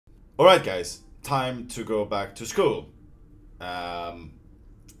Alright guys, time to go back to school.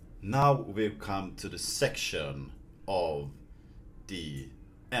 Now we've come to the section of the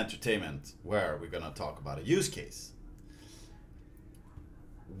entertainment where we're gonna talk about a use case.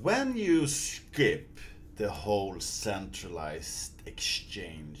 When you skip the whole centralized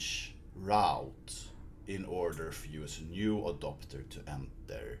exchange route in order for you as a new adopter to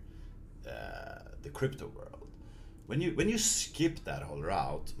enter the crypto world, when you skip that whole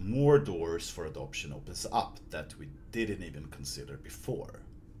route, more doors for adoption opens up that we didn't even consider before.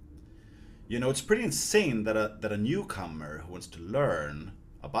 You know, it's pretty insane that a newcomer who wants to learn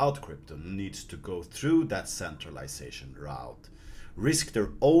about crypto needs to go through that centralization route, risk their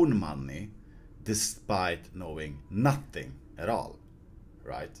own money despite knowing nothing at all,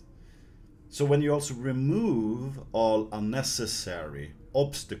 right? So when you also remove all unnecessary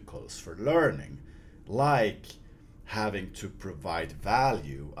obstacles for learning, like having to provide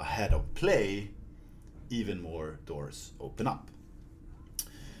value ahead of play, even more doors open up.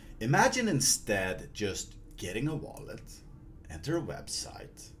 Imagine instead just getting a wallet, enter a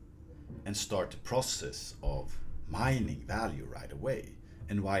website, and start the process of mining value right away.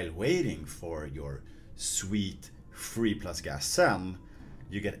 And while waiting for your sweet free plus gas XEN,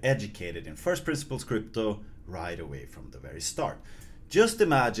 you get educated in first principles crypto right away from the very start. Just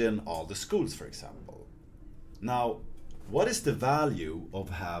imagine all the schools, for example. Now, what is the value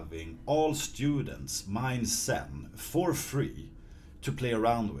of having all students mine XEN for free to play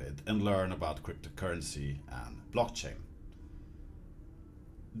around with and learn about cryptocurrency and blockchain?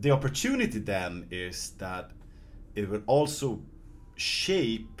 The opportunity then is that it will also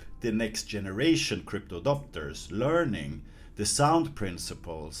shape the next generation crypto adopters learning the sound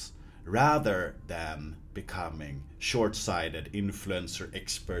principles rather than becoming short-sighted influencer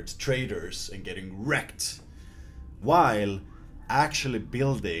expert traders and getting wrecked, while actually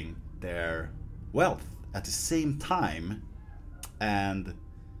building their wealth at the same time, and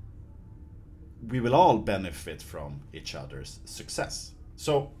we will all benefit from each other's success.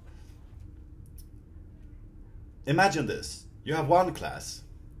 So imagine this: you have one class,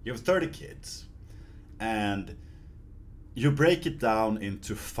 you have 30 kids, and you break it down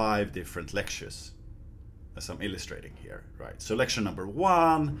into 5 different lectures, as I'm illustrating here, right? So lecture number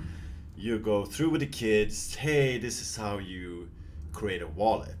 1, you go through with the kids, hey, this is how you create a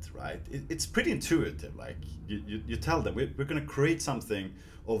wallet, right? It's pretty intuitive. Like you tell them, we're going to create something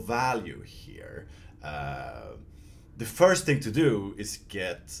of value here. The first thing to do is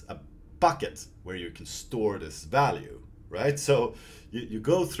get a bucket where you can store this value, right? So you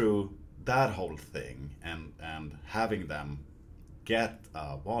go through that whole thing and having them get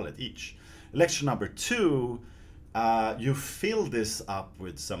a wallet each. Lecture number 2, you fill this up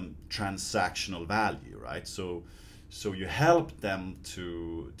with some transactional value, right? So you help them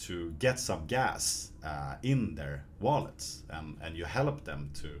to get some gas in their wallets, and you help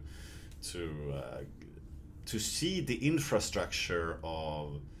them to see the infrastructure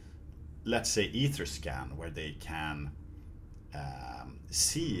of, let's say, Etherscan, where they can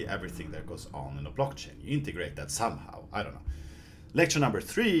see everything that goes on in a blockchain. You integrate that somehow. I don't know. Lecture number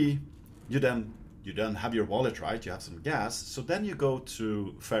 3, you then have your wallet, right? You have some gas. So then you go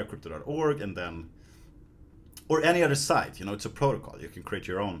to faircrypto.org and then, or any other site, you know, it's a protocol. You can create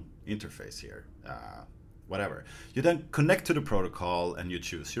your own interface here, whatever. You then connect to the protocol and you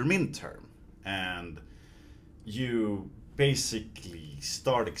choose your mint term. And you basically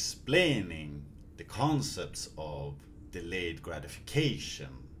start explaining the concepts of delayed gratification,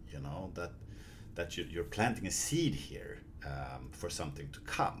 you know, that you're planting a seed here for something to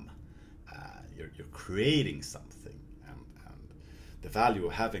come. You're creating something, and the value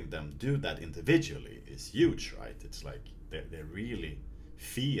of having them do that individually is huge, right? It's like they're really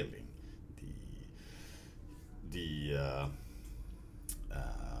feeling the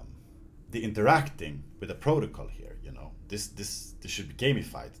interacting with the protocol here, you know. This should be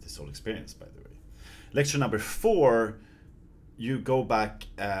gamified, this whole experience, by the way. Lecture number 4, you go back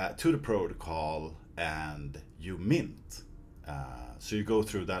to the protocol and you mint. So you go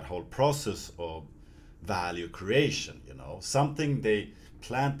through that whole process of value creation, you know, something they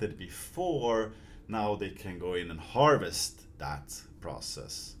planted before, now they can go in and harvest that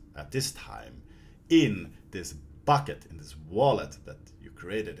process at this time in this bucket, in this wallet that you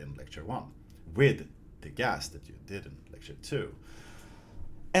created in lecture 1 with the gas that you did in lecture 2.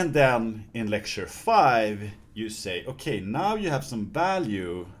 And then in lecture 5, you say, okay, now you have some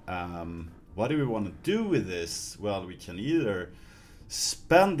value. What do we want to do with this? Well, we can either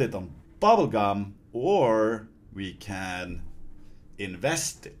spend it on bubblegum or we can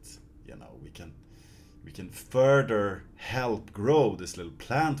invest it. You know, we can we can further help grow this little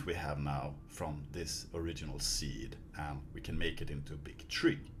plant we have now from this original seed, and we can make it into a big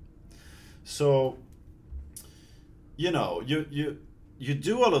tree. So, you know, you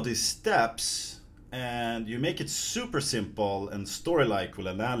do all of these steps and you make it super simple and story-like with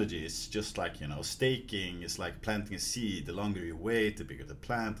analogies, just like, you know, staking is like planting a seed. The longer you wait, the bigger the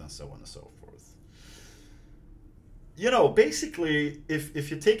plant, and so on and so forth. You know, basically,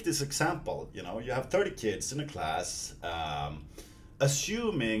 if you take this example, you know, you have 30 kids in a class,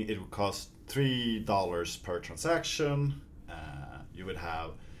 assuming it would cost $3 per transaction, you would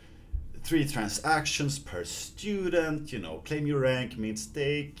have 3 transactions per student, you know, claim your rank, mean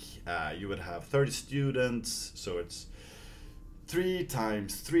stake. You would have 30 students, so it's 3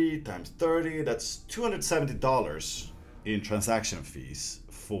 times 3 times 30, that's $270 in transaction fees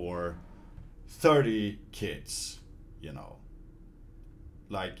for 30 kids, you know.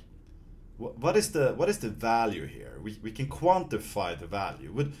 Like, what is the value here? We can quantify the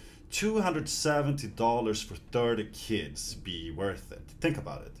value. Would $270 for 30 kids be worth it? Think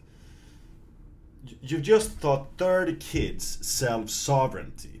about it. You just thought 30 kids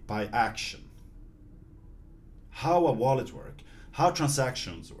self-sovereignty by action. How a wallet works, how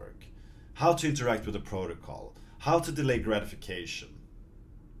transactions work, how to interact with the protocol, how to delay gratification.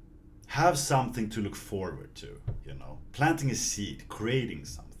 Have something to look forward to, you know, planting a seed, creating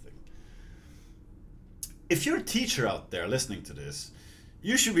something. If you're a teacher out there listening to this,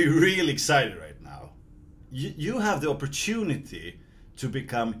 you should be really excited right now. You have the opportunity to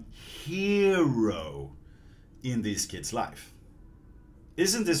become hero in these kids' life.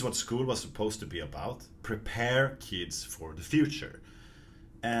 Isn't this what school was supposed to be about? Prepare kids for the future.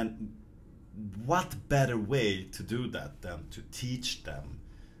 And what better way to do that than to teach them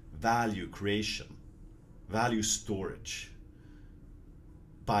value creation, value storage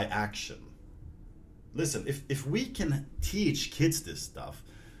by action? Listen, if we can teach kids this stuff,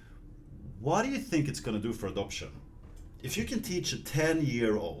 what do you think it's going to do for adoption? If you can teach a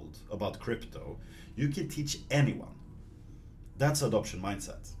 10-year-old about crypto, you can teach anyone. That's adoption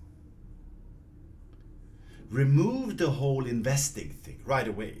mindset. Remove the whole investing thing right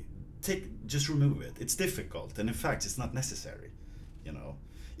away. Just remove it. It's difficult, and in fact, it's not necessary. You know,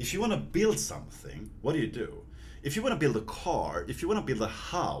 if you want to build something, what do? If you want to build a car, if you want to build a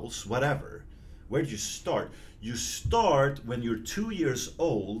house, whatever, where do you start? You start when you're 2 years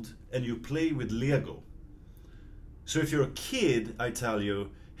old and you play with Lego. So if you're a kid, I tell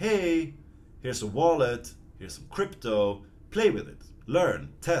you, hey, here's a wallet, here's some crypto, play with it,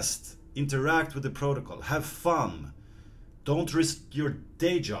 learn, test, interact with the protocol, have fun. Don't risk your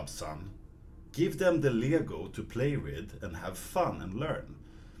day job, son. Give them the Lego to play with and have fun and learn.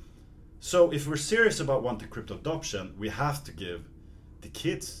 So if we're serious about wanting crypto adoption, we have to give the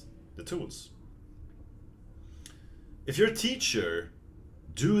kids the tools. If you're a teacher,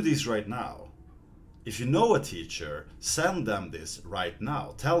 do this right now. If you know a teacher, send them this right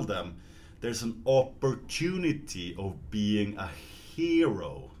now. Tell them there's an opportunity of being a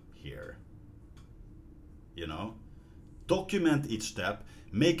hero here. You know? Document each step,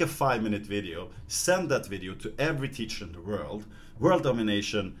 make a 5-minute video, send that video to every teacher in the world. World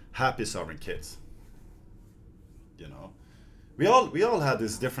domination, happy sovereign kids. You know? We all had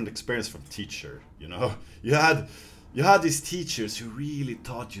this different experience from teacher, you know? You had these teachers who really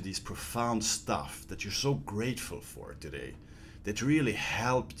taught you this profound stuff that you're so grateful for today, that really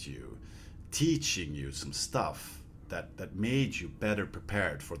helped you, teaching you some stuff that made you better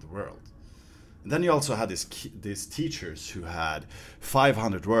prepared for the world. And then you also had these teachers who had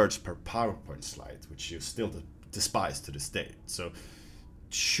 500 words per PowerPoint slide, which you still despise to this day. So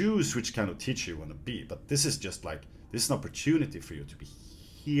choose which kind of teacher you want to be, but this is just like, this is an opportunity for you to be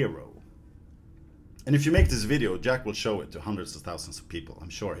hero. And if you make this video, Jack will show it to hundreds of thousands of people. I'm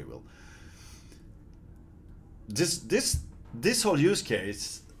sure he will. This whole use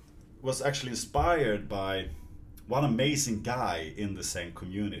case was actually inspired by one amazing guy in the same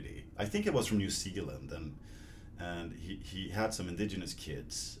community. I think it was from New Zealand, and he had some indigenous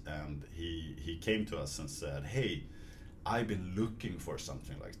kids, and he came to us and said, hey, I've been looking for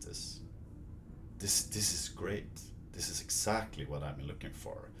something like this. This is great. This is exactly what I've been looking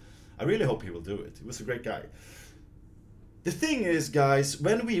for. I really hope he will do it. He was a great guy. The thing is, guys,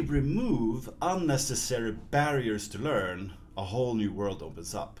 when we remove unnecessary barriers to learn, a whole new world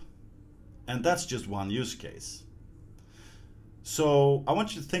opens up. And that's just one use case. So I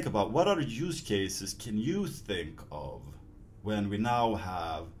want you to think about what other use cases can you think of when we now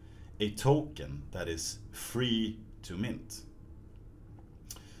have a token that is free to mint.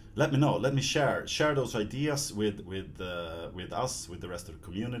 Let me know. Let me share those ideas with us, with the rest of the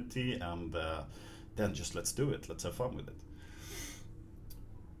community, and then just let's do it. Let's have fun with it.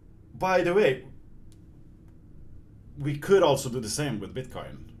 By the way, we could also do the same with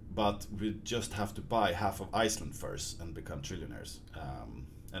Bitcoin, but we just have to buy half of Iceland first and become trillionaires.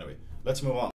 Anyway, let's move on.